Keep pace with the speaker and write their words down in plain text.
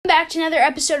back to another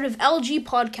episode of LG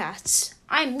Podcasts.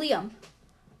 I'm Liam.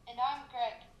 And I'm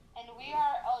Greg, and we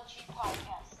are LG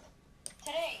Podcast.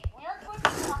 Today, we are going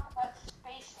to talk about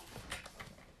spacing.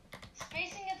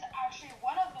 Spacing is actually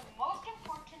one of the most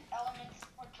important elements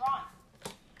for drawing.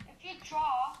 If you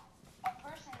draw a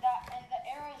person and the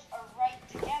arrows are right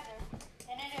together,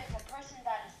 then it is a person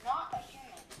that is not a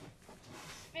human.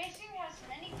 Spacing has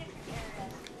many different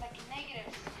areas, like negative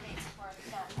space, for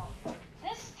example.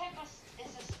 This type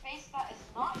is a space that is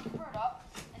not covered up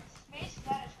and space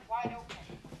that is wide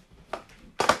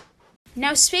open.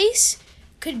 Now, space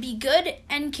could be good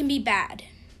and can be bad.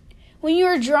 When you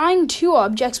are drawing two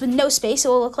objects with no space, it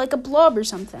will look like a blob or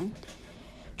something.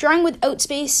 Drawing without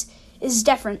space is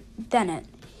different than it.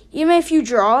 Even if you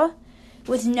draw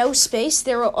with no space,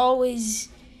 there will always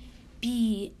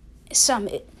be some,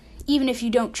 even if you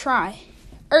don't try.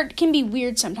 Art can be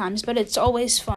weird sometimes, but it's always fun.